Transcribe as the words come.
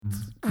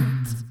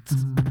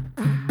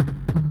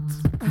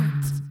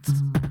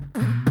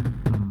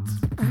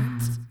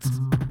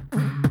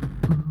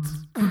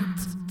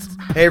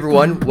Hey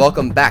everyone,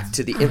 welcome back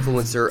to the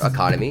Influencer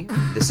Economy.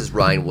 This is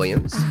Ryan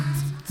Williams.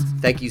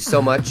 Thank you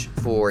so much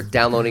for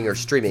downloading or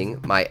streaming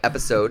my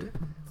episode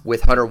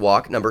with Hunter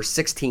Walk, number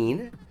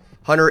 16.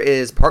 Hunter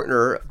is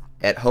partner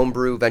at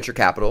Homebrew Venture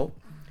Capital,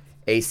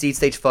 a seed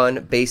stage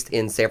fund based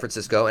in San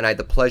Francisco, and I had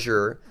the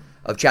pleasure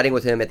of chatting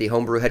with him at the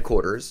Homebrew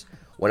headquarters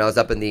when I was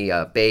up in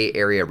the Bay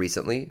Area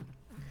recently.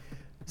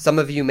 Some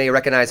of you may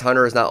recognize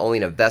Hunter as not only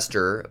an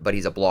investor, but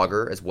he's a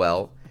blogger as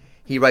well.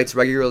 He writes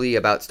regularly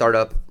about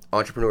startup,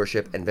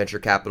 entrepreneurship, and venture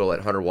capital at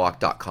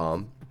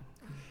hunterwalk.com.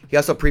 He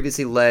also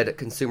previously led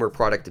consumer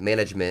product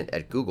management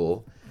at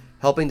Google,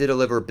 helping to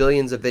deliver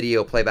billions of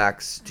video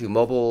playbacks to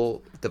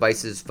mobile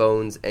devices,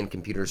 phones, and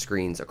computer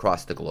screens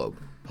across the globe.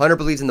 Hunter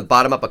believes in the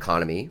bottom-up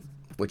economy,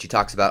 which he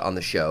talks about on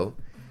the show,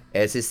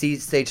 as his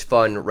seed stage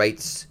fund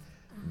writes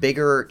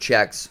bigger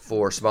checks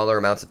for smaller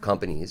amounts of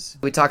companies.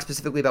 We talk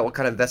specifically about what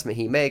kind of investment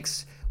he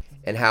makes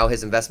and how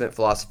his investment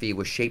philosophy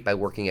was shaped by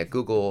working at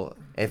Google.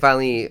 And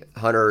finally,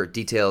 Hunter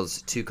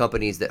details two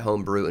companies that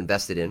Homebrew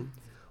invested in,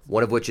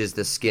 one of which is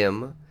The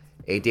Skim,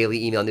 a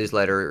daily email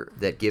newsletter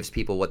that gives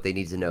people what they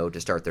need to know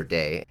to start their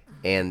day,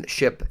 and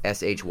Ship,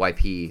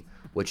 SHYP,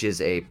 which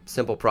is a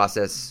simple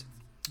process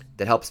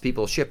that helps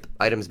people ship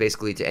items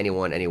basically to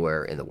anyone,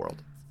 anywhere in the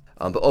world.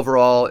 But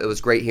overall, it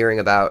was great hearing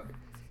about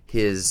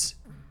his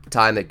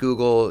time at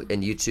Google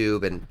and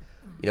YouTube and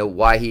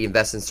why he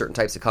invests in certain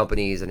types of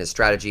companies and his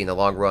strategy in the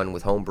long run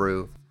with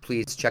Homebrew.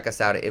 Please check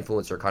us out at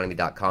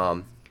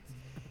influencereconomy.com.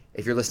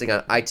 If you're listening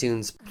on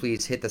iTunes,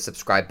 please hit the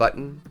subscribe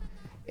button.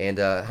 And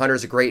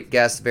Hunter's a great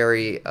guest,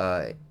 very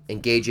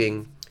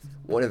engaging.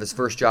 One of his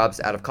first jobs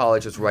out of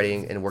college was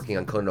writing and working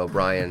on Conan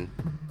O'Brien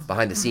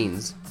behind the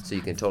scenes, so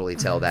you can totally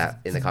tell that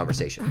in the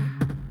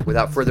conversation.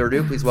 Without further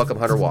ado, please welcome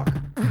Hunter Walk.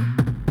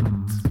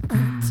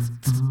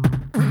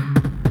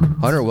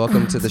 Hunter,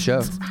 welcome to the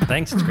show.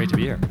 Thanks, it's great to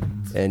be here.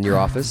 And your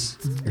office.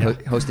 You're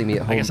hosting me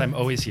at home. I guess I'm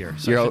always here,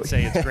 so I should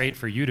say it's great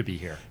for you to be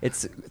here.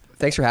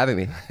 Thanks for having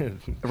me.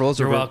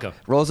 You're welcome.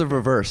 Roles are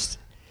reversed.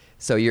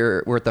 So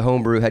we're at the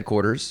Homebrew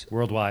headquarters.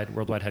 Worldwide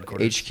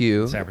headquarters. HQ.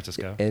 San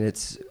Francisco. And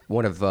it's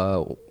one of,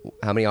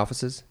 how many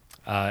offices?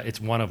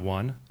 It's one of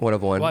one. One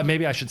of one. Well,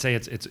 maybe I should say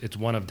it's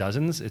one of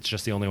dozens. It's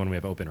just the only one we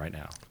have open right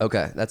now.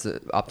 Okay, that's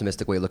an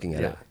optimistic way of looking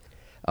at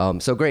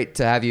it. So great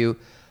to have you.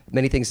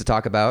 Many things to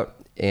talk about.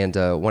 And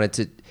wanted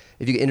to,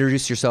 if you could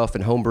introduce yourself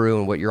and Homebrew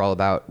and what you're all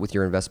about with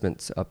your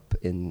investments up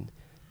in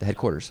the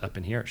headquarters. Up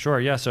in here. Sure,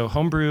 yeah. So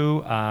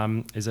Homebrew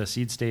is a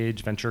seed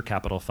stage venture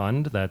capital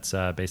fund that's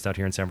based out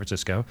here in San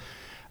Francisco.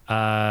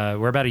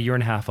 We're about a year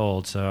and a half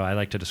old, so I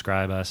like to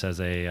describe us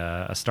as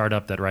a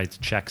startup that writes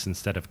checks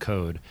instead of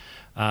code.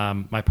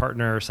 My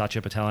partner,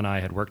 Satya Patel, and I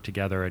had worked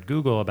together at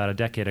Google about a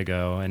decade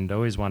ago and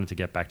always wanted to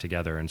get back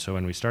together. And so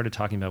when we started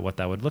talking about what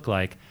that would look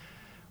like,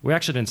 we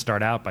actually didn't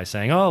start out by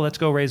saying, oh, let's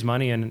go raise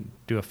money and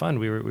do a fund.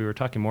 We were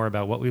talking more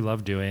about what we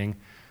love doing,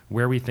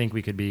 where we think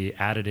we could be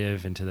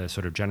additive into the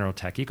sort of general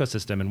tech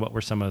ecosystem, and what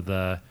were some of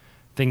the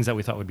things that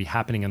we thought would be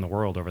happening in the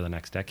world over the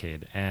next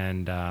decade.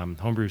 And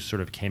Homebrew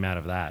sort of came out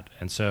of that.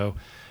 And so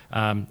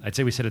I'd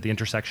say we sit at the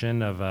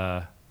intersection of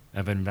an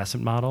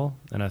investment model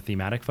and a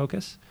thematic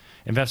focus.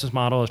 Investment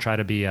model is try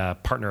to be a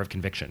partner of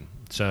conviction.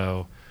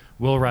 So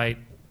we'll write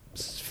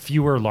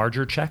fewer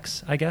larger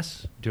checks, I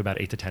guess, do about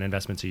 8 to 10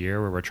 investments a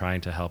year where we're trying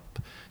to help,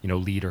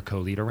 lead or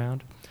co-lead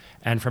around.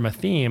 And from a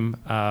theme,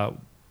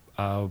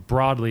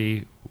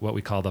 broadly what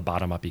we call the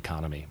bottom-up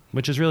economy,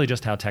 which is really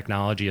just how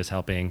technology is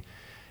helping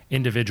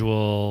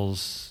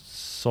individuals,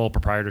 sole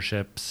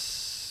proprietorships,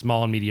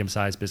 small and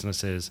medium-sized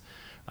businesses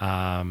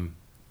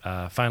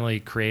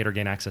finally create or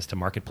gain access to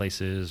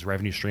marketplaces,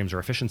 revenue streams, or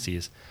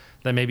efficiencies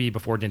that maybe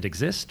before didn't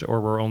exist or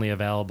were only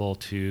available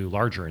to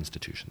larger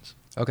institutions.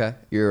 Okay.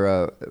 You're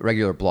a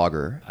regular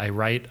blogger. I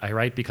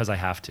write because I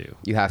have to.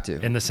 You have to.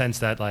 In the sense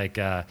that,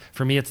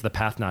 for me, it's the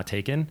path not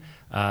taken.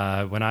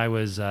 When I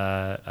was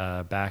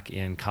back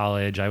in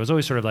college, I was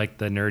always sort of like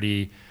the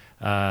nerdy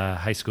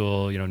high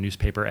school,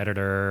 newspaper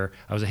editor.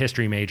 I was a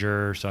history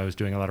major, so I was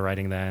doing a lot of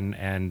writing then.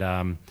 And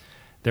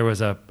I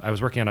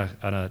was working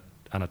on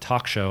a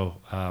talk show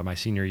my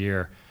senior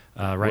year.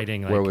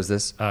 Writing. Where was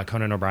this?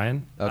 Conan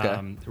O'Brien.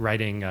 Okay.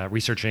 Writing,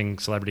 researching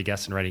celebrity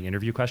guests and writing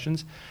interview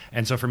questions.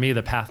 And so for me,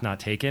 the path not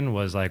taken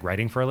was like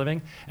writing for a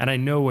living. And I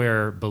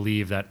nowhere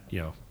believe that,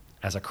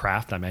 as a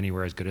craft, I'm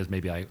anywhere as good as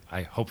maybe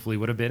I hopefully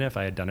would have been if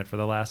I had done it for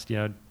the last,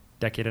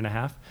 decade and a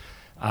half.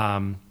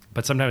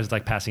 But sometimes it's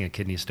like passing a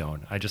kidney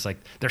stone. I just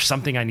there's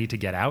something I need to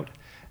get out.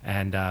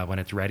 And when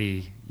it's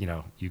ready,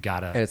 you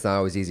gotta. And it's not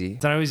always easy.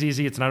 It's not always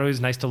easy. It's not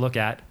always nice to look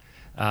at.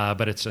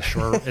 But it's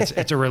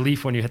it's a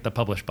relief when you hit the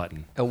publish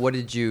button. And what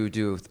did you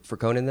do for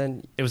Conan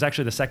then? It was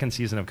actually the second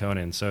season of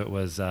Conan, so it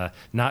was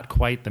not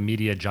quite the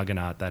media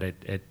juggernaut that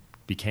it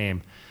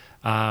became.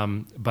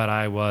 But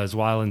I was,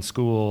 while in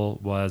school,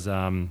 was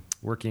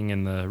working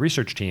in the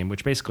research team,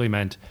 which basically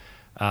meant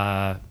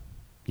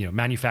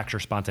manufacture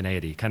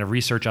spontaneity, kind of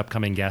research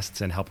upcoming guests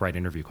and help write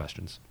interview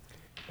questions.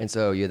 And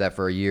so you had that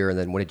for a year, and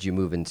then when did you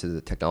move into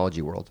the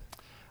technology world?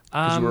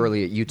 Because you were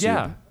early at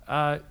YouTube.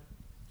 Yeah.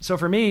 So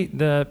for me,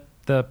 the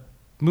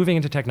moving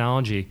into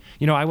technology,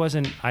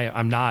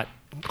 I'm not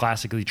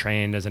classically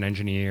trained as an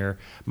engineer.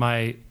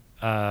 My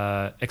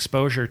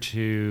exposure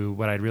to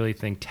what I'd really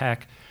think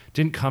tech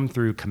didn't come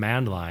through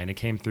command line. It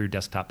came through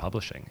desktop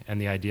publishing. And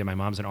the idea, my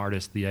mom's an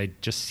artist,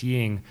 just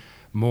seeing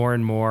more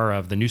and more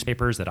of the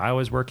newspapers that I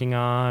was working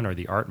on or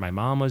the art my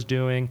mom was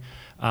doing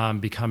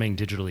becoming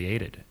digitally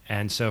aided.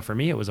 And so for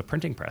me, it was a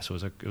printing press.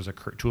 It was a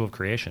tool of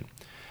creation.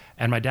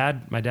 And my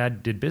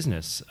dad did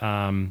business.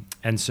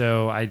 And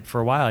so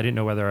for a while, I didn't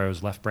know whether I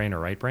was left brain or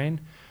right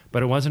brain.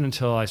 But it wasn't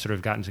until I sort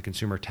of got into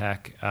consumer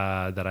tech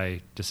that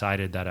I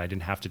decided that I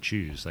didn't have to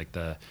choose. Like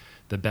the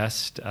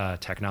best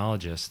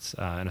technologists,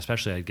 and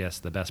especially, I guess,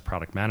 the best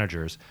product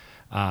managers,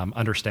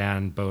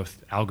 understand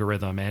both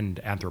algorithm and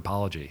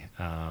anthropology.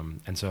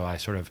 And so I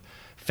sort of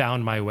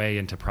found my way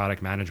into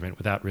product management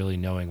without really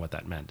knowing what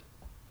that meant.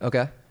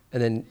 Okay.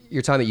 And then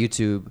your time at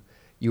YouTube,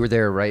 you were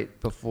there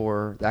right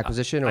before the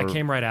acquisition? Or I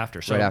came right after.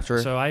 Right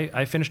after? So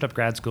I finished up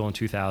grad school in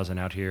 2000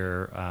 out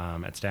here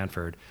at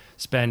Stanford.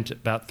 Spent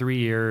about 3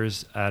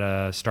 years at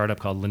a startup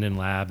called Linden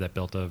Lab that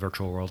built a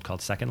virtual world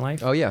called Second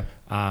Life. Oh, yeah.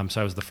 So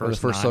I was the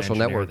first social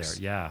networks.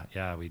 There.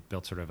 Yeah. We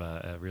built sort of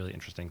a really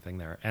interesting thing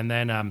there. And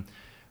then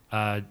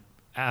a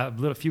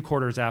few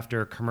quarters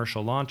after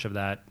commercial launch of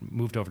that,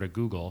 moved over to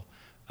Google.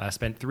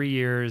 Spent 3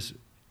 years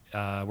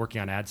working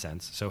on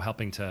AdSense, so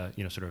helping to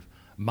sort of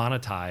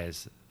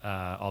monetize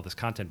all this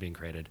content being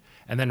created.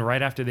 And then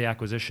right after the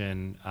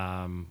acquisition,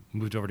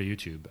 moved over to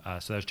YouTube.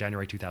 So that was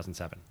January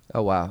 2007.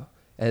 Oh, wow.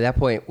 And at that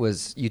point,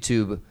 was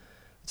YouTube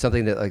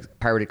something that like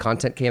pirated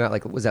content came out?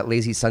 Like, was that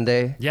Lazy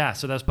Sunday? Yeah,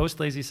 so that was post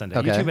Lazy Sunday.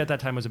 Okay. YouTube at that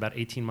time was about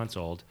 18 months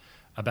old,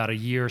 about a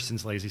year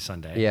since Lazy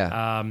Sunday.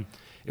 Yeah.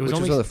 It was Which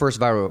only was one of the first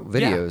viral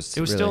videos. Yeah,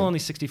 it was still only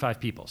 65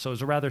 people. So it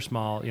was a rather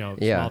small,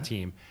 small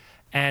team.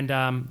 And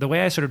the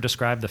way I sort of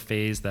described the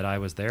phase that I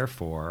was there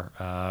for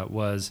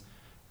was,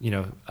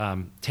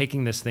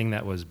 taking this thing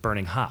that was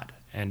burning hot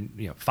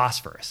and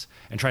phosphorus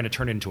and trying to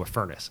turn it into a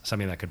furnace,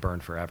 something that could burn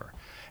forever.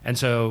 And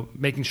so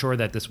making sure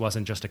that this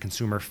wasn't just a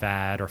consumer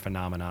fad or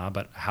phenomena,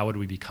 but how would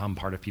we become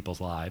part of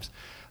people's lives?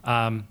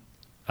 From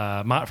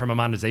a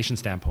monetization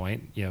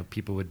standpoint,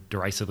 people would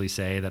derisively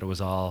say that it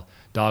was all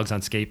dogs on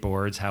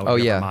skateboards. How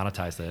would we ever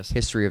monetize this?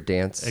 History of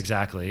dance.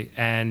 Exactly.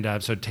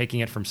 And so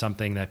taking it from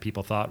something that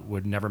people thought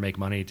would never make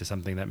money to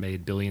something that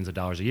made billions of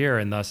dollars a year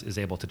and thus is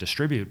able to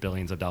distribute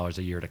billions of dollars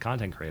a year to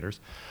content creators.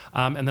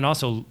 And then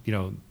also,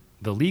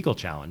 the legal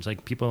challenge.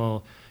 Like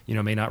people,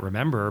 may not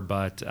remember,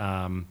 but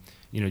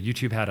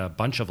YouTube had a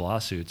bunch of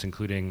lawsuits,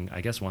 including,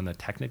 I guess, one that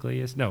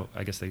technically is, no,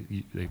 I guess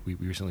we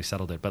recently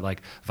settled it, but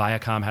like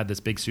Viacom had this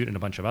big suit and a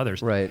bunch of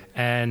others. Right.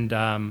 And,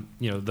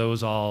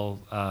 those all,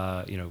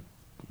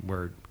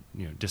 were,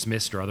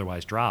 dismissed or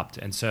otherwise dropped.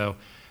 And so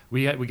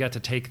we got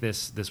to take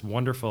this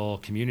wonderful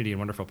community and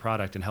wonderful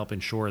product and help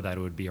ensure that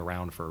it would be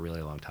around for a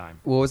really long time.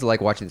 What was it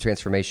like watching the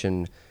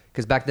transformation?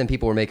 Because back then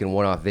people were making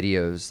one-off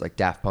videos like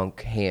Daft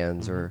Punk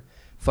hands or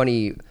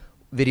funny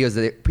videos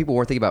that people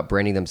weren't thinking about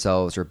branding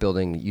themselves or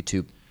building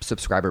YouTube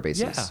subscriber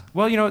bases. Yeah.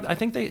 Well, I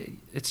think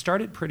it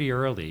started pretty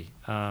early.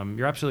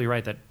 You're absolutely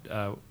right that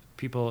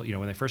people,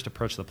 when they first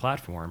approached the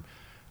platform,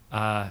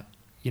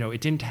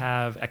 it didn't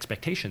have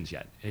expectations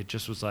yet. It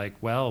just was like,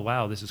 well,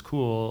 wow, this is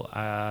cool.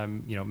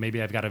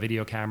 Maybe I've got a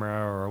video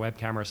camera or a web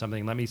camera or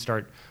something. Let me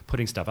start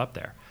putting stuff up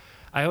there.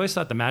 I always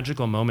thought the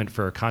magical moment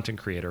for a content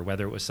creator,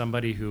 whether it was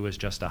somebody who was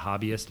just a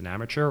hobbyist and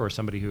amateur or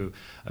somebody who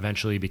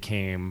eventually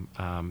became,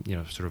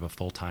 sort of a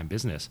full-time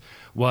business,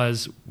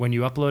 was when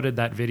you uploaded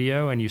that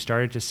video and you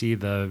started to see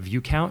the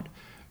view count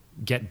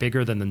get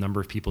bigger than the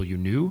number of people you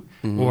knew,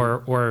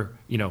 or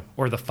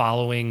the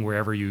following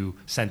wherever you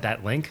sent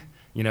that link.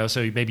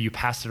 So maybe you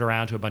passed it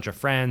around to a bunch of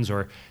friends,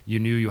 or you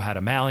knew you had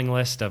a mailing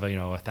list of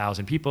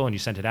 1,000 people, and you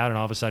sent it out, and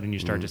all of a sudden you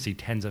started to see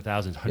tens of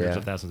thousands, hundreds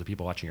of thousands of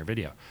people watching your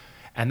video.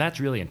 And that's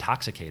really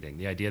intoxicating,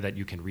 the idea that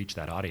you can reach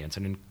that audience.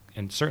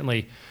 And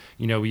certainly,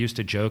 we used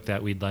to joke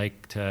that we'd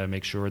like to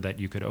make sure that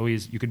you could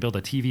build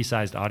a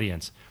TV-sized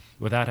audience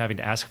without having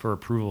to ask for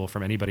approval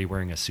from anybody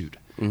wearing a suit,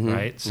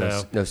 right?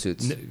 So no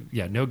suits.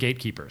 No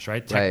gatekeepers,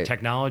 right?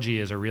 Technology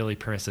is a really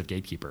permissive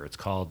gatekeeper. It's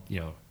called,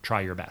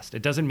 try your best.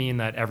 It doesn't mean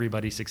that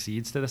everybody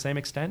succeeds to the same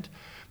extent,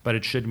 but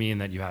it should mean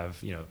that you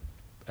have,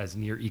 as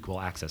near equal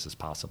access as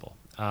possible.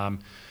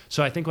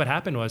 So I think what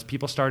happened was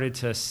people started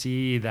to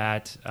see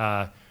that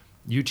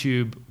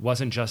YouTube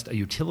wasn't just a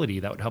utility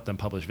that would help them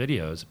publish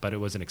videos, but it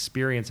was an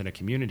experience and a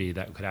community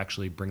that could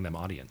actually bring them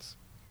audience.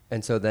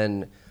 And so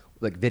then,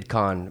 like,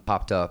 VidCon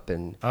popped up,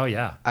 and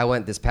I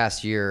went this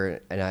past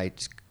year, and I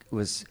just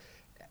was,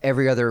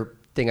 every other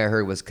thing I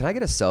heard was, "Can I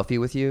get a selfie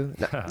with you?"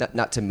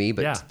 Not to me,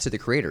 but to the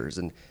creators,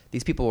 and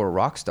these people were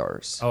rock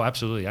stars. Oh,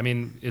 absolutely. I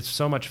mean, it's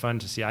so much fun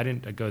to see. I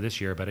didn't go this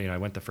year, but I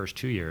went the first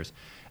 2 years,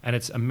 and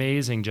it's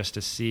amazing just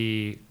to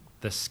see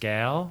the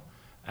scale,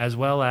 as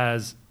well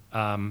as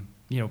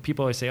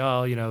people always say,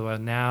 oh,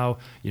 now,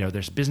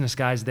 there's business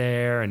guys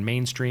there and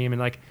mainstream and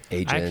like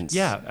agents.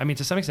 I mean,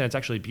 to some extent, it's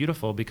actually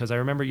beautiful because I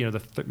remember,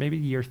 maybe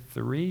year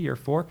 3, year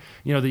 4,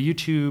 the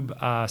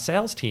YouTube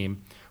sales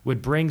team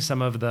would bring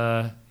some of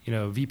the,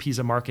 VPs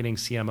of marketing,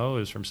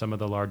 CMOs from some of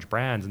the large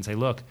brands and say,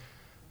 look,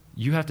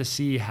 you have to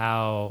see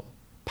how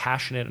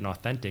passionate and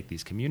authentic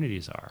these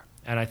communities are.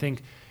 And I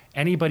think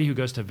anybody who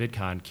goes to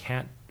VidCon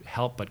can't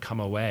help but come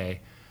away,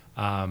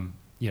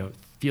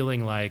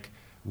 feeling like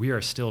we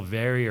are still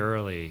very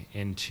early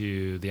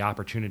into the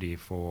opportunity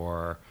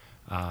for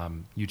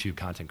YouTube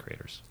content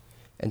creators.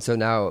 And so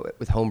now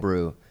with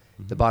Homebrew,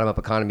 the bottom-up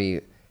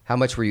economy, how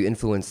much were you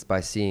influenced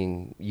by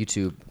seeing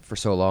YouTube for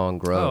so long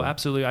grow? Oh,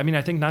 absolutely. I mean,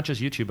 I think not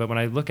just YouTube, but when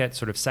I look at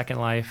sort of Second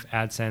Life,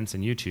 AdSense,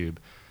 and YouTube,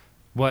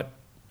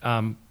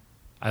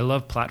 I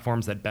love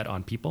platforms that bet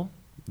on people.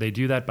 They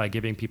do that by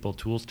giving people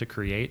tools to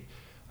create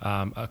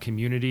a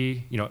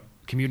community,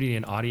 community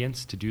and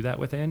audience to do that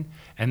within,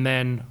 and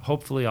then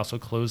hopefully also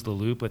close the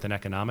loop with an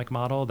economic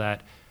model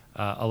that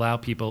allow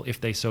people,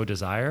 if they so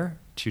desire,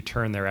 to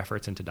turn their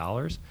efforts into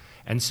dollars.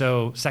 And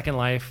so Second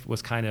Life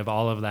was kind of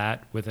all of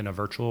that within a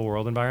virtual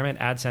world environment.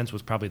 AdSense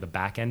was probably the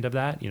back end of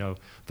that.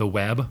 The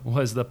web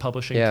was the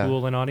publishing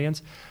tool and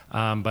audience.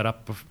 But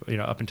up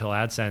until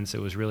AdSense, it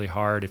was really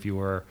hard if you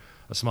were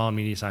a small and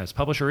medium-sized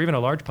publisher, or even a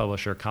large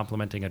publisher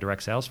complementing a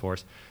direct sales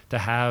force, to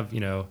have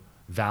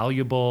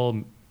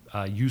valuable,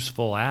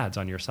 useful ads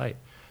on your site.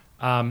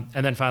 And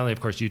then finally, of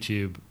course,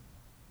 YouTube,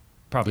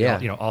 probably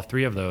all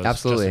 3 of those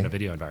Absolutely. Just in a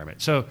video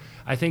environment. So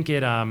I think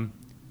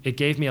it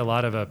gave me a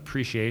lot of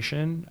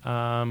appreciation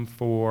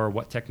for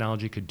what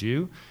technology could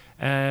do,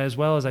 as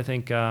well as I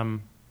think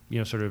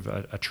sort of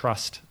a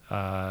trust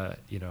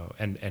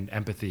and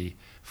empathy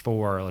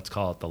for, let's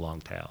call it, the long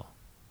tail.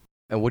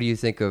 And what do you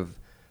think of,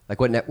 like,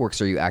 what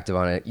networks are you active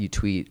on? You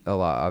tweet a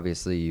lot,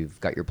 obviously.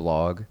 You've got your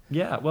blog.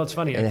 Yeah, well, it's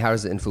funny. And how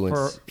does it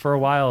influence? For a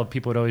while,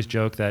 people would always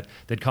joke that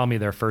they'd call me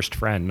their first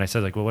friend. And I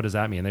said, like, well, what does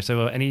that mean? And they said,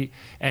 well,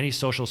 any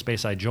social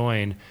space I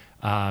join,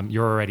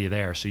 you're already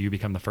there, so you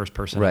become the first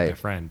person right. as their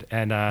friend.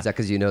 And is that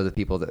because you know the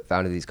people that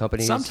founded these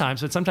companies? Sometimes,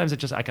 but sometimes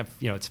it's just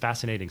it's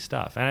fascinating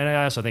stuff. And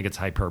I also think it's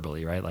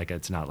hyperbole, right? Like,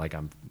 it's not like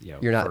I'm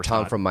You're not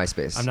Tom from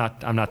MySpace. I'm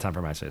not Tom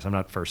from MySpace. I'm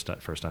not first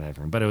on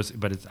everyone.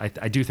 But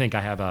I do think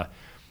I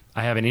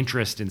have an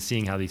interest in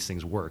seeing how these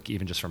things work,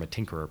 even just from a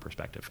tinkerer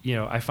perspective.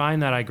 I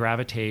find that I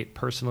gravitate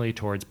personally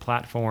towards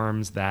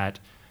platforms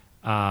that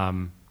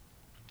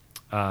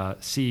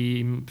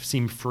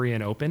seem free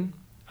and open,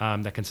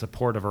 that can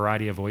support a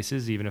variety of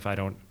voices, even if I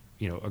don't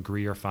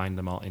agree or find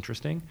them all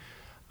interesting,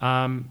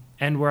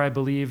 and where I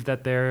believe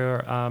that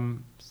they're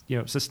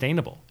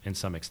sustainable in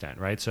some extent,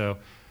 right? So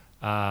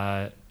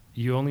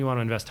you only want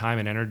to invest time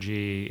and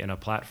energy in a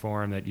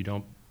platform that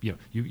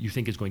you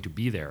think is going to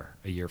be there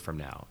a year from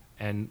now.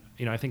 And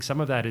I think some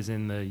of that is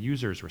in the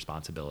user's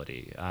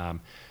responsibility,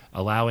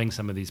 allowing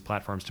some of these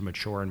platforms to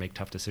mature and make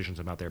tough decisions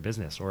about their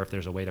business, or if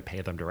there's a way to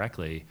pay them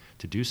directly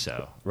to do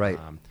so. Right.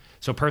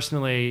 So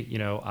personally,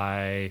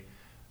 I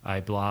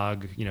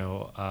blog,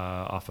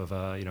 off of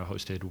a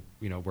hosted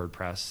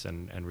WordPress,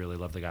 and really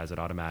love the guys at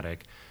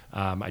Automatic.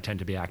 I tend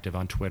to be active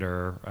on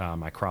Twitter.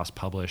 I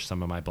cross-publish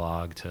some of my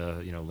blog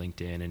to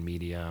LinkedIn and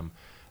Medium,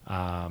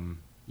 and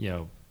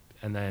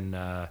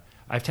then.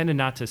 I've tended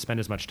not to spend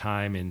as much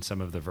time in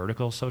some of the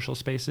vertical social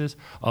spaces,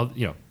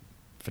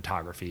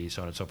 photography,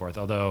 so on and so forth.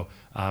 Although,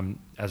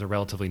 as a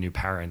relatively new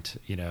parent,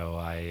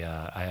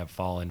 I have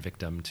fallen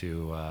victim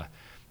to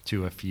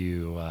a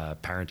few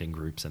parenting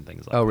groups and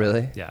things like that. Oh,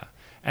 really? Yeah.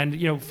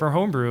 And for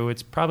Homebrew, we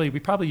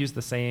probably use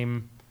the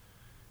same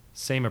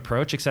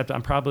approach, except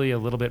I'm probably a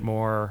little bit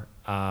more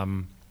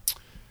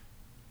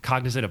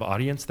cognizant of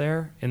audience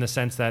there, in the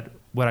sense that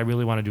what I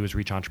really want to do is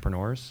reach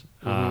entrepreneurs.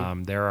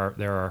 Mm-hmm.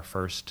 They're our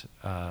first,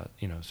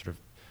 sort of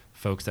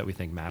folks that we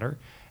think matter.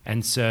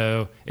 And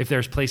so if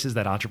there's places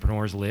that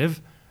entrepreneurs live,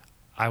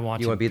 I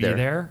want to be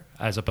there,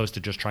 as opposed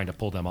to just trying to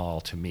pull them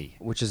all to me.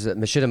 Which is at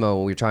Machinima,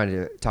 when we were trying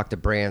to talk to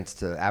brands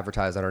to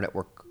advertise on our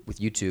network with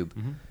YouTube,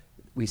 mm-hmm.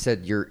 we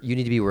said you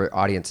need to be where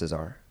audiences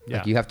are. Yeah.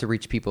 Like, you have to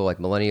reach people like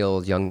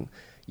millennials,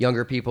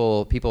 younger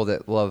people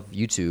that love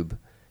YouTube.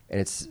 And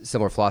it's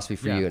similar philosophy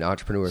for you, and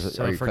entrepreneurs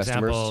are your customers. So, for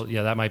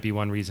example, that might be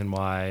one reason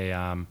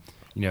why,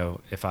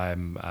 if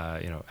I'm,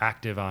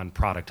 active on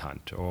Product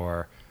Hunt,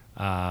 or,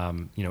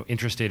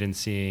 interested in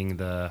seeing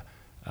the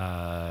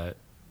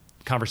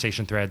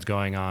conversation threads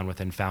going on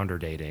within founder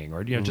dating,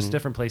 or mm-hmm. just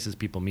different places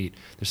people meet.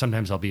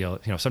 Sometimes I'll be a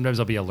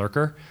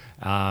lurker,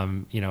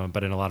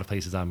 but in a lot of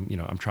places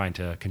I'm trying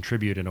to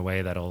contribute in a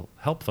way that'll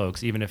help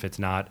folks, even if it's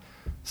not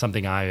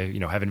something I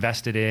have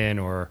invested in,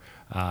 or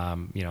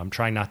I'm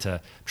trying not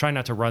to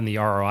run the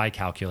ROI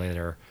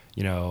calculator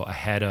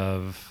ahead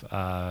of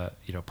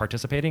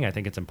participating. I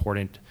think it's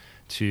important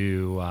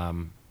to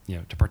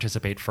to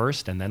participate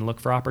first and then look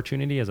for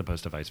opportunity, as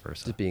opposed to vice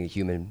versa. Just being a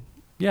human.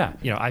 Yeah,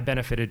 I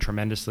benefited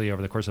tremendously over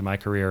the course of my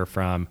career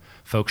from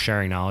folks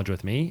sharing knowledge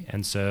with me,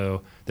 and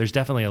so there's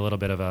definitely a little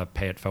bit of a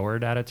pay it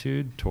forward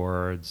attitude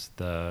towards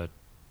the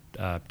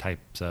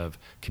types of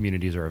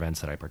communities or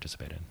events that I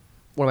participate in.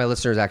 one of my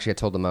listeners, actually, I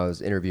told them I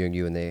was interviewing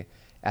you, and they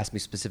asked me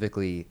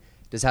specifically,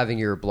 does having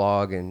your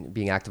blog and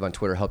being active on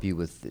Twitter help you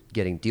with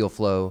getting deal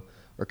flow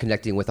or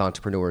connecting with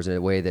entrepreneurs in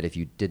a way that if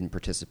you didn't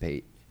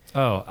participate?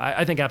 Oh,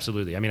 I think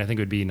absolutely. I mean, I think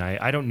it would be nice.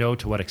 I don't know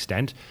to what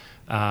extent,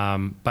 but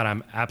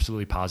I'm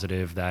absolutely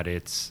positive that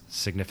it's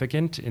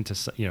significant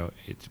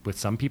with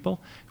some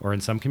people or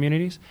in some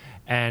communities,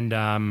 and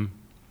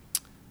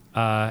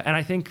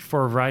I think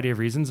for a variety of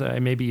reasons,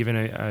 maybe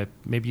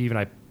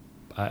even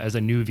as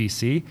a new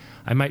VC,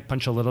 I might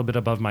punch a little bit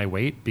above my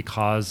weight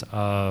because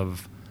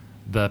of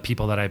the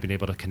people that I've been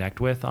able to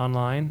connect with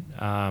online.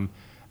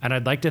 And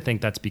I'd like to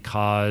think that's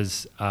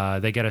because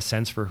they get a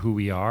sense for who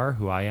we are,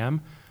 who I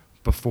am,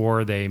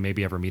 before they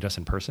maybe ever meet us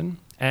in person.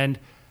 And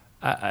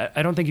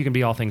I don't think you can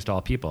be all things to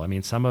all people. I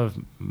mean, some of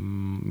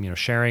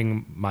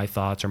sharing my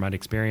thoughts or my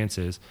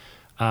experiences,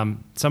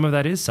 some of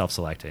that is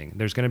self-selecting.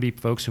 There's going to be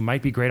folks who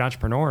might be great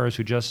entrepreneurs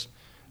who just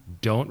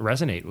don't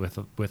resonate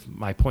with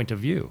my point of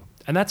view,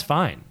 and that's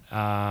fine.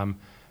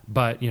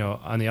 But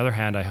on the other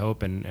hand, I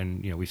hope,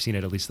 and we've seen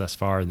it at least thus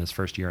far in this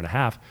first year and a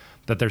half,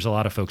 that there's a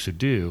lot of folks who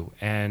do.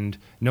 And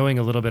knowing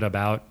a little bit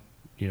about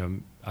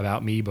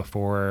me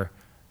before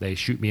they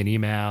shoot me an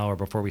email or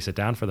before we sit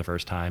down for the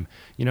first time,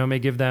 may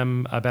give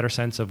them a better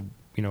sense of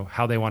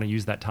how they want to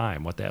use that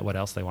time, what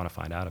else they want to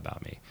find out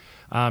about me.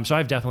 So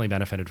I've definitely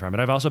benefited from it.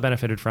 I've also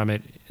benefited from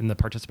it in the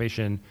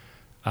participation,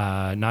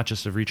 not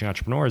just of reaching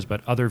entrepreneurs,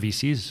 but other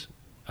VCs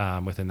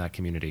within that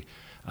community.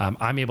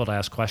 I'm able to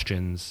ask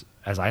questions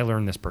as I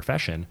learn this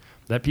profession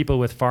that people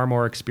with far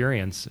more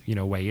experience,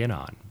 weigh in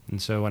on.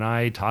 And so when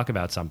I talk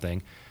about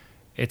something,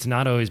 it's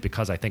not always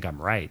because I think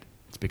I'm right.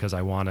 It's because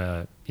I want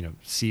to,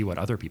 see what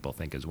other people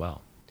think as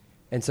well.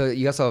 And so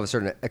you also have a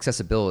certain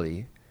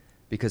accessibility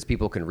because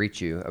people can reach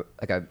you.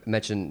 Like I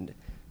mentioned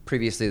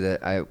previously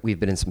that we've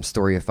been in some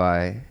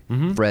Storyify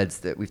threads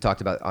that we've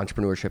talked about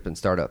entrepreneurship and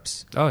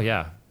startups. Oh,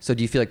 yeah. So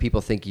do you feel like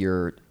people think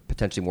you're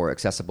potentially more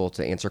accessible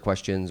to answer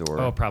questions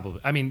or probably.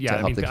 I mean, yeah, to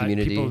help the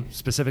community? People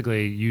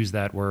specifically use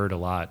that word a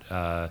lot.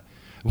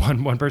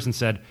 One person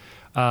said,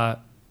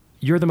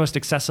 you're the most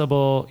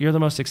accessible,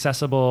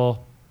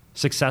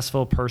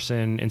 successful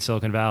person in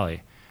Silicon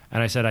Valley.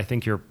 And I said, I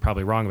think you're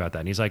probably wrong about that.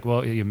 And he's like,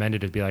 well, you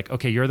amended it to be like,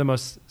 okay, you're the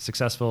most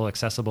successful,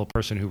 accessible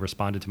person who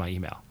responded to my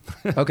email.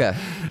 Okay.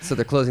 So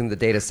they're closing the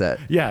data set.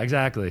 Yeah,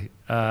 exactly.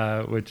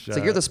 So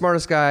you're the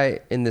smartest guy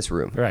in this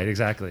room. Right,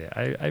 exactly.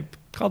 I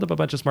called up a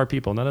bunch of smart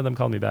people. None of them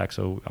called me back,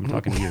 so I'm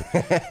talking to you.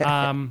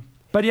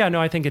 But yeah, no,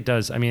 I think it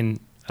does. I mean,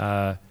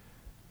 I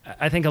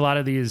think a lot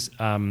of these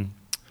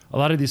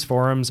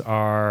forums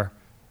are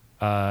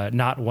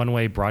not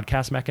one-way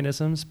broadcast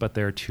mechanisms, but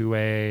they're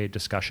two-way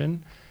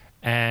discussion.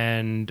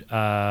 And,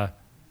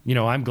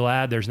 I'm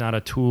glad there's not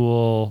a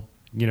tool,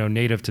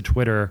 native to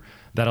Twitter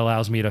that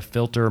allows me to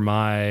filter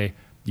my,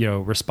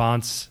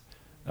 response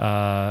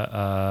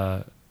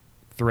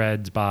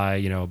threads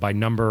by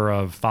number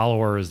of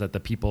followers that the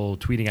people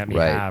tweeting at me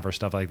have or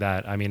stuff like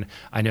that. I mean,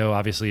 I know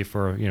obviously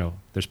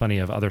there's plenty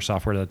of other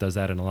software that does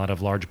that, and a lot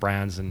of large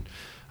brands and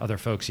other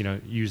folks,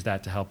 use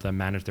that to help them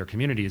manage their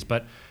communities.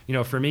 But,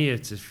 for me,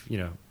 it's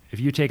if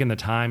you've taken the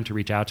time to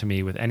reach out to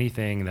me with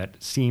anything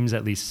that seems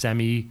at least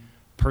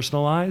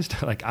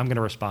semi-personalized, like I'm going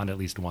to respond at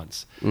least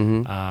once,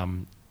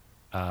 on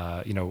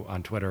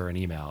Twitter and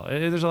email.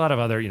 There's a lot of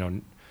other,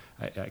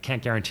 I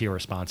can't guarantee a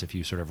response if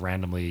you sort of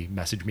randomly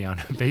message me on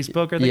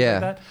Facebook or things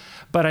like that.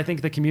 But I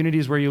think the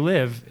communities where you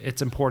live,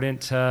 it's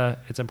important to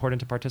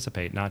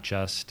participate, not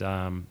just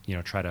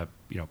try to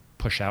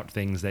push out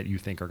things that you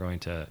think are going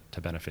to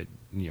benefit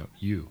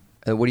you.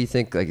 And what do you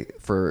think, like,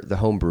 for the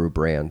Homebrew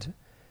brand?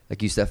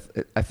 Like you said,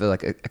 I feel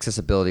like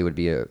accessibility would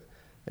be an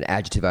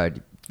adjective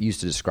I'd use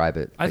to describe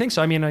it. I think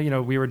so. I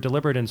mean, we were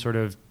deliberate in sort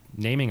of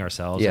naming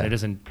ourselves, and it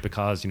isn't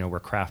because we're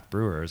craft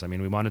brewers. I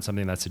mean, we wanted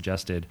something that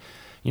suggested,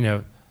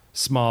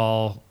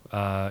 small,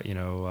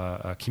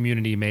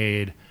 community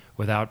made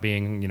without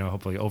being,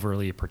 hopefully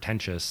overly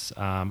pretentious.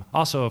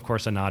 Also, of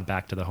course, a nod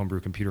back to the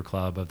Homebrew Computer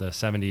Club of the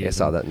 70s. I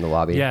saw that in the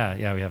lobby.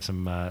 Yeah, we have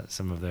some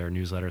of their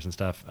newsletters and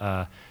stuff.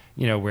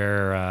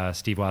 Where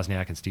Steve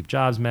Wozniak and Steve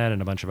Jobs met and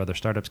a bunch of other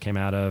startups came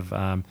out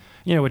of,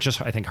 which just,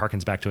 I think,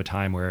 harkens back to a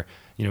time where,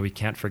 we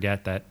can't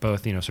forget that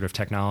both, sort of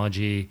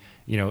technology,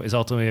 is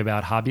ultimately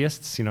about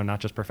hobbyists,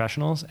 not just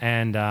professionals.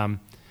 And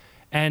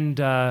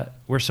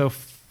we're so,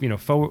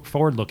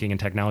 forward-looking in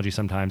technology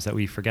sometimes that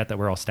we forget that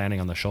we're all standing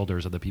on the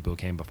shoulders of the people who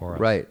came before us.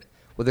 Right.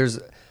 Well, there's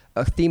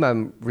a theme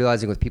I'm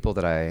realizing with people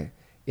that I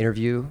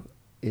interview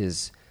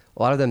is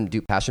a lot of them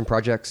do passion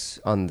projects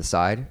on the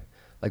side.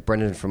 Like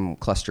Brendan from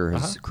Cluster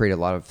has created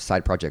a lot of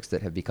side projects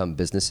that have become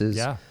businesses.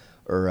 Yeah.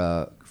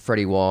 Or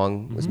Freddie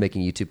Wong was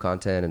making YouTube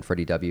content, and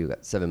Freddie W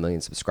got 7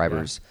 million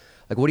subscribers.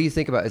 Yeah. Like, what do you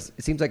think about it?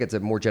 It seems like it's a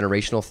more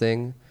generational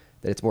thing,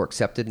 that it's more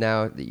accepted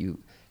now, that you'd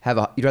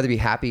rather be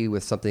happy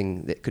with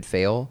something that could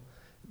fail,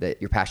 that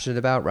you're passionate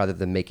about, rather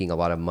than making a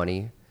lot of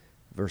money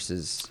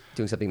versus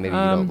doing something maybe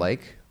you don't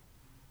like?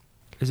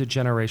 Is it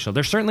generational?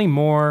 There's certainly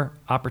more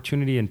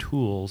opportunity and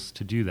tools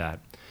to do that.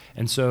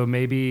 And so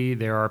maybe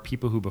there are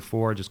people who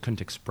before just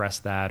couldn't express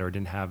that or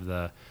didn't have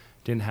the,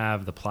 didn't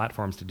have the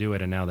platforms to do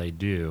it, and now they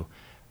do.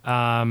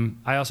 I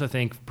also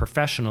think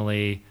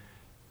professionally,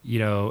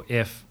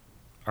 if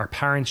our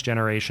parents'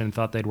 generation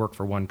thought they'd work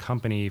for one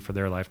company for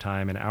their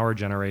lifetime, and our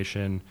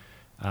generation,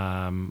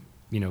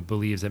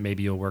 believes that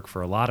maybe you'll work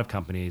for a lot of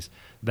companies,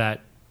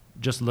 that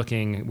just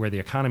looking where the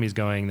economy is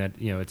going, that,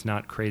 it's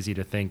not crazy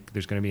to think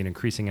there's going to be an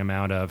increasing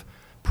amount of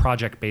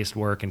project-based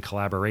work and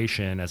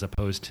collaboration as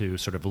opposed to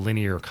sort of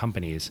linear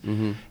companies.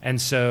 Mm-hmm.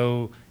 And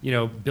so,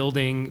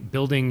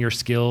 building your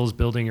skills,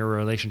 building your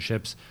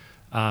relationships,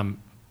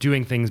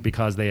 doing things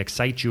because they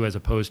excite you as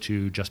opposed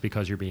to just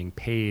because you're being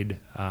paid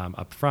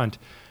up front,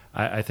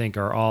 I think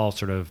are all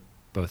sort of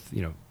both,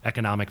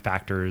 economic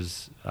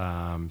factors,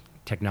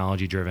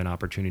 technology-driven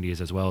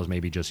opportunities, as well as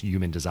maybe just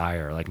human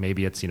desire. Like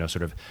maybe it's,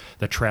 sort of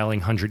the trailing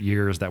 100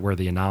 years that were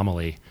the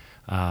anomaly.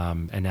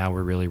 And now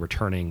we're really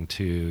returning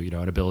to,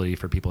 an ability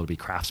for people to be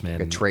craftsmen.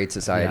 Like a trade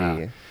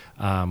society.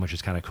 Yeah, which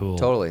is kind of cool.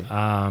 Totally.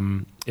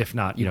 If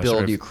not, you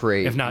build, you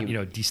create. If not,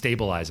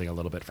 destabilizing a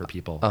little bit for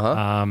people.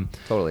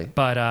 Totally.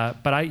 But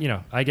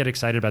I get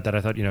excited about that.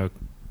 I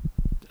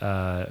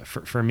thought,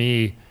 for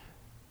me,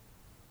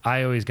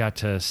 I always got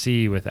to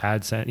see with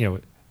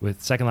AdSense,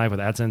 with Second Life, with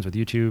AdSense, with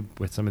YouTube,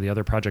 with some of the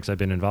other projects I've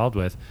been involved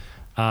with,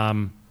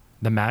 the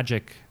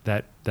magic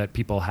that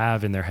people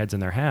have in their heads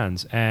and their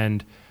hands.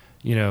 And,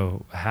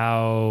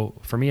 how,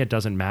 for me, it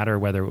doesn't matter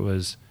whether it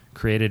was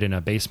created in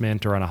a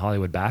basement or on a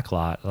Hollywood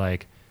backlot.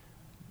 Like,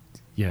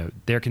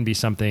 there can be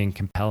something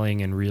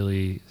compelling and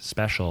really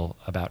special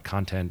about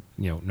content,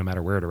 no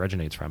matter where it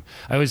originates from.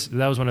 That was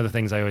one of the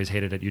things I always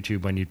hated at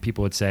YouTube, when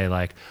people would say,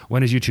 like,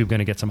 when is YouTube going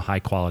to get some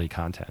high quality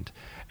content?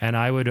 And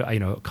I would,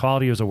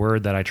 quality was a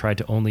word that I tried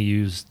to only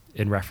use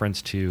in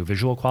reference to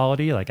visual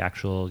quality, like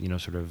actual,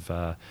 sort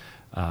of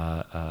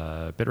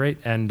bitrate.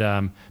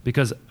 And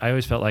because I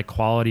always felt like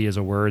quality is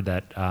a word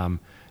that,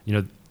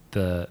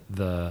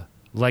 the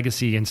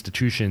legacy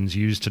institutions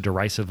use to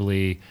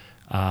derisively,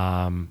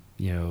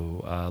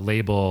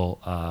 label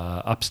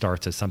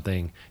upstarts as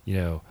something,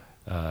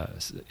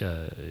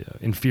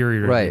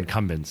 inferior to the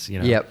incumbents.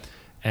 Yep.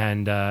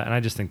 And I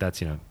just think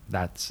that's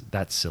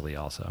that's silly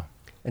also.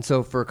 And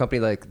so for a company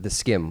like The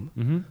Skim,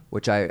 mm-hmm.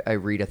 which I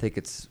read, I think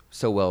it's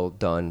so well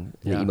done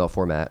in the email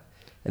format,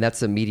 and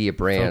that's a media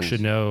brand. Folks should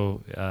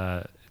know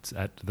it's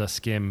at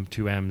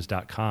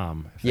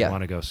theskim2ms.com if they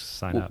want to go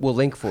sign up. We'll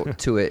link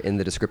to it in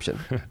the description.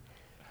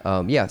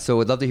 So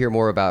we'd love to hear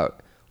more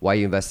about why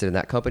you invested in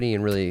that company,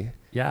 and really,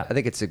 I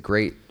think it's a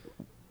great.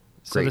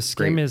 So the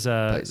Skim is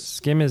an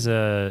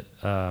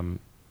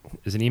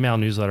email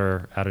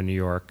newsletter out of New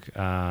York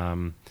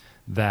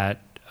that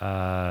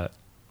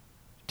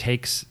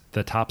takes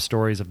the top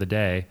stories of the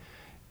day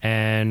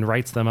and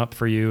writes them up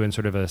for you in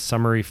sort of a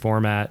summary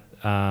format,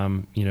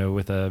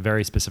 with a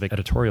very specific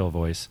editorial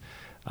voice,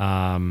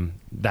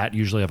 that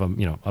usually of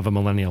a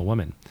millennial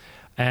woman.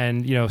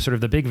 And, sort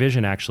of the big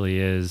vision actually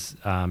is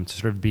to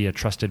sort of be a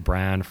trusted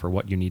brand for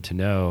what you need to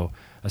know,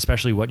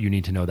 especially what you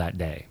need to know that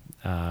day,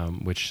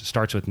 which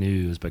starts with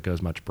news but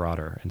goes much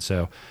broader. And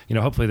so,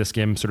 hopefully the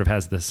Skim sort of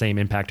has the same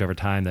impact over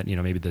time that,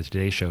 maybe the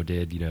Today Show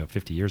did,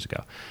 50 years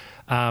ago.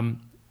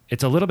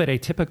 It's a little bit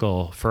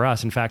atypical for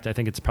us. In fact, I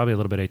think it's probably a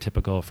little bit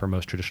atypical for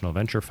most traditional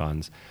venture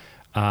funds,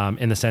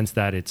 in the sense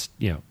that it's,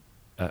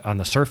 on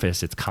the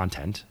surface, it's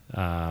content.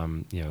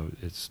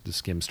 The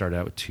Skim started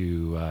out with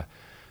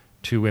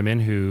two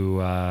women who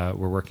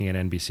were working at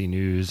NBC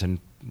News, and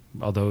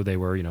although they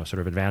were,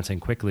 sort of advancing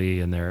quickly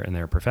in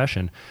their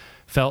profession,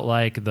 felt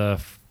like the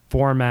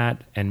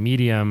format and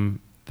medium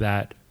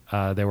that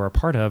they were a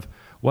part of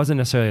wasn't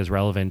necessarily as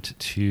relevant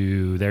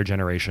to their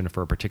generation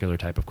for a particular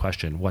type of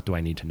question. What do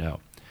I need to know?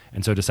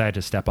 And so decided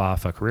to step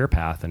off a career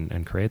path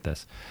and create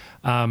this.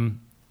 And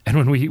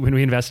when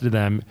we invested in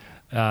them,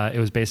 it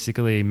was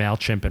basically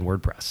MailChimp and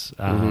WordPress.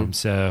 Mm-hmm.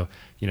 So,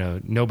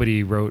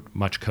 nobody wrote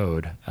much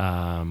code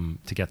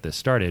to get this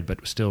started,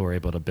 but still were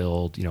able to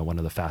build, one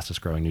of the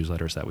fastest growing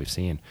newsletters that we've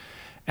seen.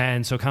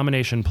 And so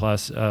combination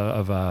plus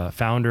of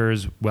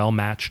founders well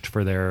matched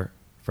for their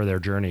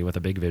journey with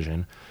a big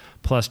vision,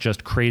 plus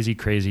just crazy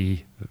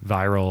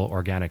viral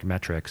organic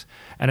metrics,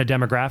 and a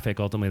demographic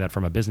ultimately that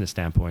from a business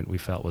standpoint we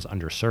felt was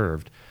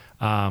underserved,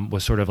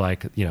 was sort of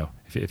like,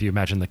 if you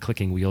imagine the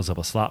clicking wheels of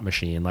a slot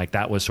machine, like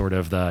that was sort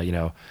of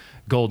the,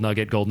 gold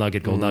nugget.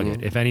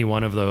 Mm-hmm. If any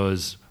one of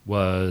those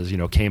was,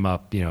 came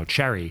up,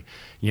 cherry,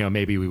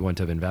 maybe we wouldn't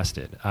have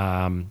invested.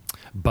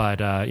 But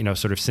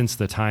sort of since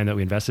the time that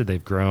we invested,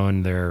 they've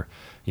grown their,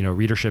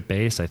 readership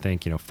base, I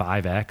think,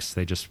 5x.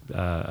 They just,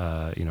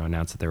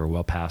 announced that they were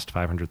well past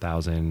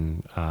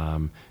 500,000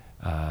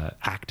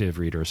 active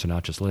readers, so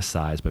not just list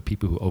size, but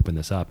people who open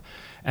this up.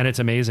 And it's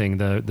amazing.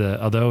 The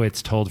although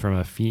it's told from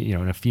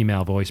in a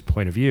female voice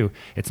point of view,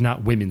 it's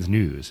not women's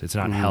news. It's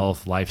not mm-hmm.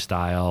 health,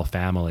 lifestyle,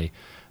 family.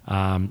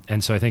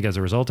 And so I think as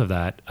a result of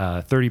that,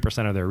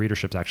 30% of their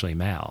readership is actually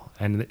male.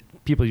 And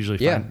people usually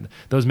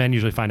those men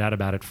usually find out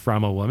about it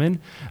from a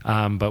woman.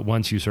 But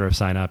once you sort of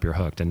sign up, you're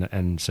hooked.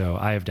 And so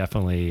I have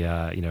definitely,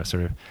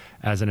 sort of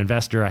as an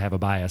investor, I have a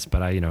bias,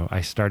 but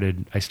I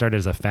started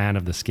as a fan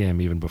of the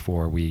Skim even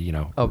before we,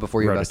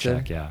 before you wrote invested? a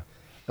check. Yeah.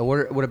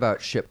 And what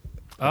about Ship?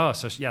 Oh,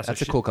 so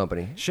That's a cool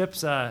company.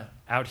 Ship's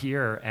out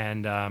here,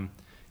 and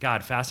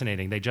God,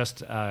 fascinating. They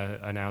just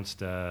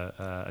announced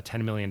a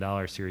 $10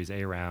 million Series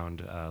A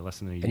round less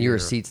than a year. And you're a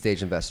seed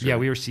stage investor. Yeah,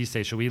 we were seed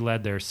stage. So we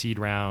led their seed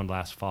round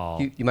last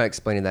fall. You mind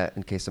explaining that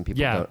in case some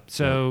people don't?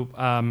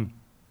 So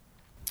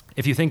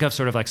if you think of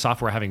sort of like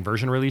software having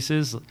version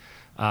releases,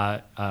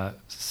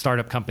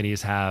 startup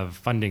companies have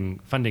funding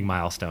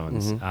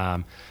milestones.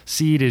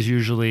 Seed is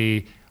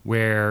usually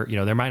where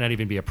there might not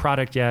even be a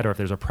product yet, or if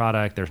there's a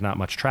product, there's not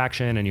much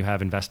traction, and you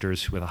have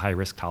investors with a high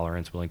risk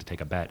tolerance willing to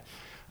take a bet.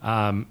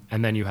 And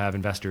then you have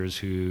investors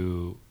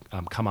who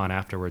come on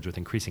afterwards with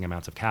increasing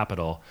amounts of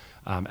capital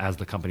as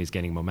the company's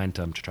gaining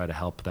momentum to try to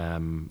help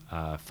them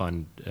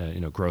fund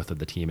growth of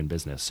the team and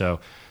business. So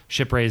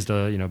Ship raised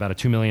about a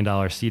 $2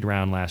 million seed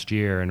round last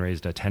year and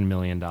raised a $10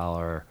 million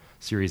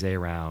Series A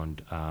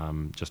round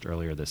just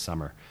earlier this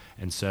summer.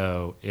 And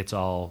so it's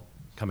all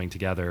coming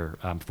together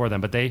for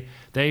them. But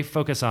they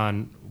focus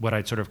on what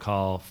I'd sort of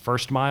call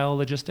first mile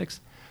logistics.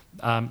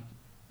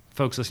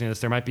 Folks listening to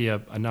this, there might be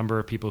a number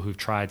of people who've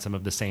tried some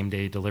of the same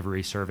day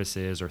delivery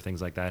services or things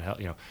like that.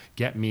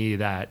 Get me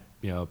that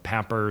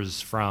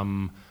Pampers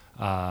from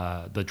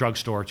the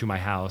drugstore to my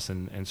house,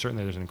 and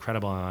certainly there's an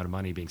incredible amount of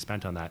money being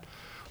spent on that.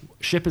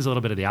 Ship is a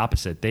little bit of the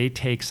opposite. They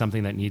take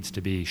something that needs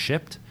to be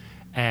shipped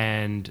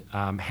and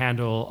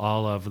handle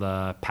all of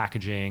the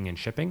packaging and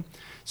shipping.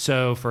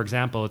 So, for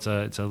example, it's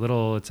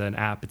an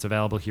app. It's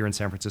available here in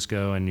San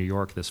Francisco and New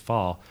York this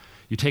fall.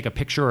 You take a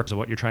picture of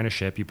what you're trying to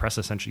ship. You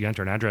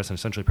enter an address and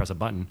essentially press a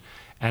button,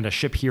 and a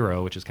ship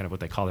hero, which is kind of what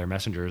they call their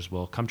messengers,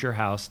 will come to your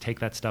house, take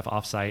that stuff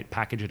offsite,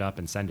 package it up,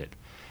 and send it.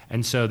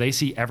 And so they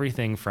see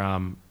everything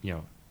from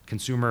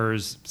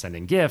consumers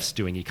sending gifts,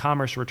 doing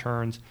e-commerce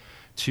returns,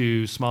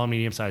 to small and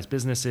medium-sized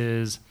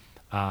businesses,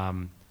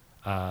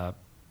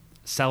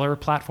 seller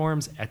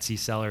platforms, Etsy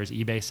sellers,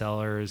 eBay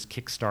sellers,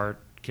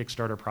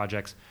 Kickstarter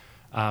projects,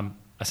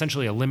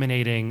 essentially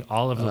eliminating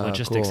all of the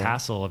logistics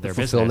hassle of their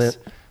business.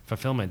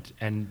 Fulfillment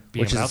and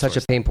being which is outsourced. Such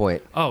a pain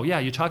point. Oh yeah,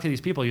 you talk to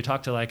these people. You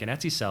talk to like an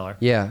Etsy seller.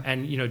 Yeah.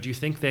 And do you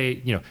think they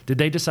did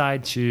they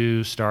decide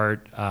to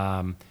start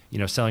selling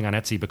on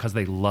Etsy because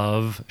they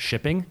love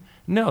shipping?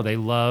 No, they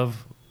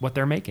love what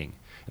they're making,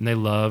 and they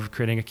love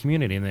creating a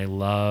community, and they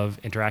love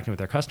interacting with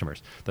their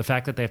customers. The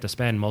fact that they have to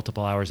spend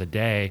multiple hours a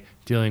day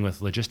dealing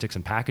with logistics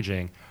and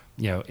packaging,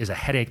 is a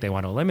headache they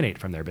want to eliminate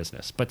from their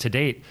business. But to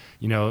date,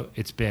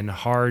 it's been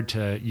hard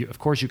to. Of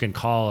course, you can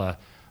call a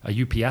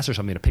UPS or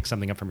something to pick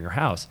something up from your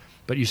house,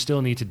 but you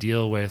still need to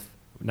deal with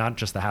not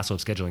just the hassle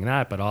of scheduling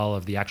that, but all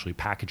of the actually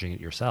packaging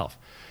it yourself.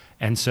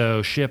 And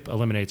so Ship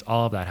eliminates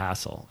all of that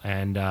hassle.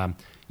 And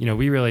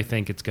we really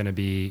think it's going to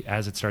be,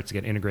 as it starts to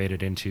get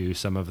integrated into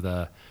some of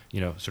the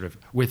sort of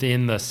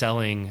within the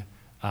selling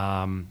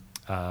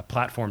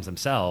platforms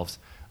themselves.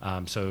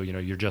 So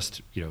you're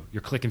just you're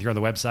clicking through on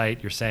the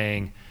website, you're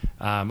saying,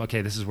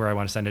 okay, this is where I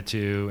want to send it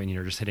to, and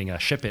you're just hitting a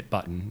ship it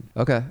button.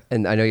 Okay,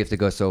 and I know you have to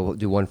go, so we'll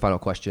do one final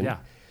question. Yeah.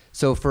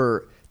 So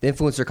for the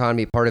influencer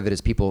economy, part of it is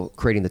people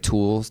creating the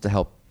tools to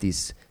help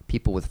these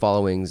people with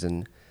followings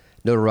and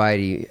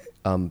notoriety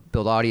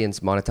build audience,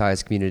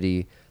 monetize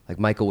community. Like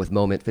Michael with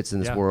Moment fits in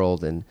this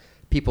world, and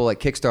people like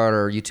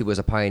Kickstarter, YouTube was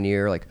a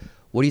pioneer. Like,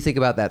 what do you think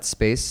about that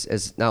space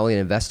as not only an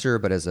investor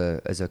but as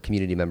a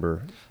community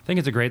member? I think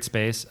it's a great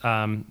space.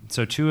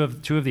 So two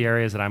of the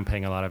areas that I'm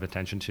paying a lot of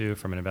attention to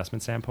from an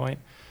investment standpoint.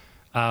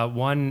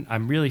 One,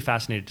 I'm really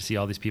fascinated to see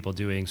all these people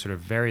doing sort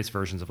of various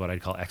versions of what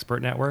I'd call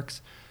expert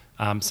networks.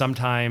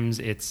 Sometimes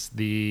it's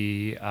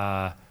the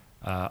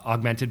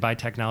augmented by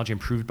technology,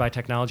 improved by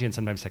technology, and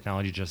sometimes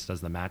technology just does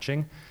the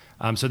matching.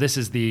 So this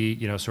is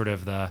the sort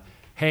of the,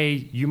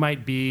 hey, you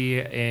might be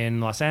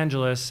in Los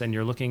Angeles and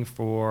you're looking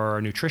for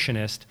a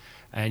nutritionist,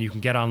 and you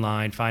can get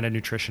online, find a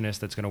nutritionist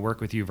that's going to work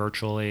with you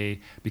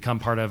virtually, become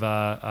part of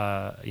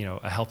a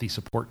healthy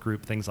support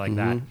group, things like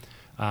that.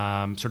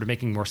 Sort of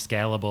making more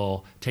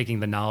scalable, taking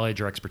the knowledge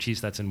or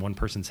expertise that's in one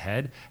person's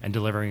head and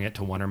delivering it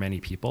to one or many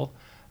people.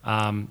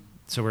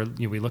 So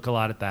we look a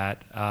lot at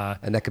that.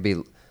 And that could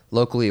be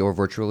locally or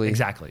virtually?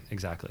 Exactly.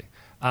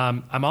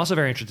 I'm also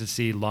very interested to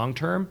see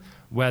long-term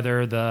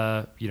whether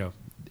the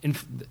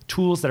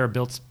tools that are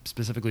built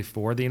specifically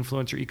for the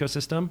influencer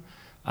ecosystem.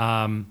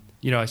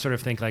 I sort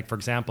of think, like, for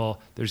example,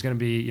 there's going to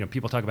be,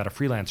 people talk about a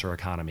freelancer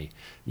economy.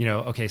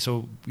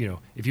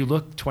 If you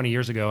look 20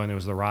 years ago and there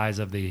was the rise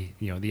of the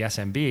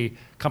SMB,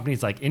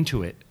 companies like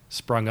Intuit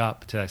sprung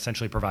up to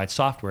essentially provide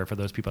software for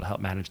those people to help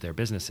manage their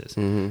businesses.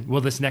 Will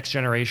this next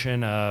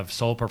generation of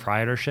sole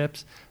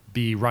proprietorships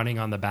be running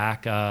on the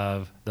back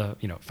of the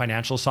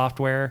financial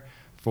software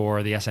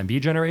for the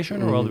SMB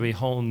generation, or will there be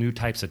whole new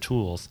types of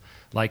tools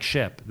like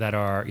Ship that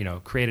are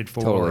created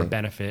for or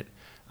benefit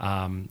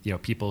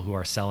people who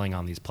are selling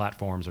on these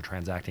platforms or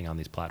transacting on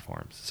these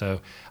platforms?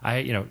 So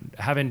I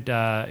haven't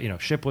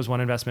Ship was one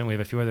investment. We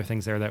have a few other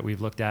things there that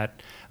we've looked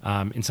at.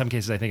 In some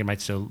cases, I think it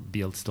might still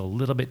be a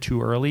little bit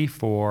too early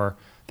for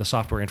the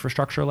software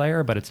infrastructure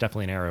layer, but it's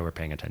definitely an area we're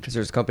paying attention to.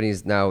 There's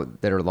companies now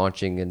that are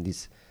launching in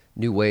these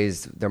new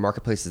ways, they're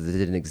marketplaces that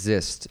didn't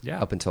exist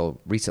Yeah. up until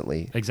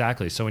recently.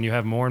 Exactly. So when you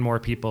have more and more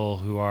people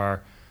who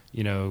are,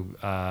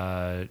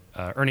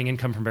 earning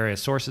income from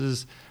various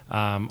sources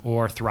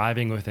or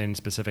thriving within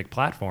specific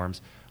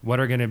platforms, what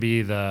are going to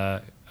be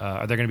are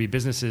there going to be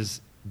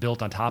businesses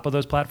built on top of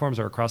those platforms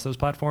or across those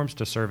platforms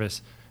to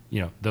service,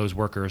 those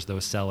workers,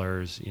 those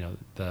sellers,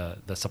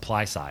 the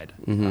supply side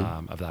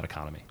of that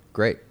economy?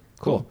 Great.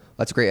 Cool.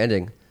 That's a great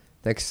ending.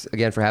 Thanks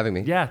again for having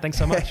me. Yeah. Thanks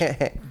so much.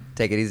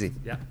 Take it easy.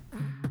 Yeah.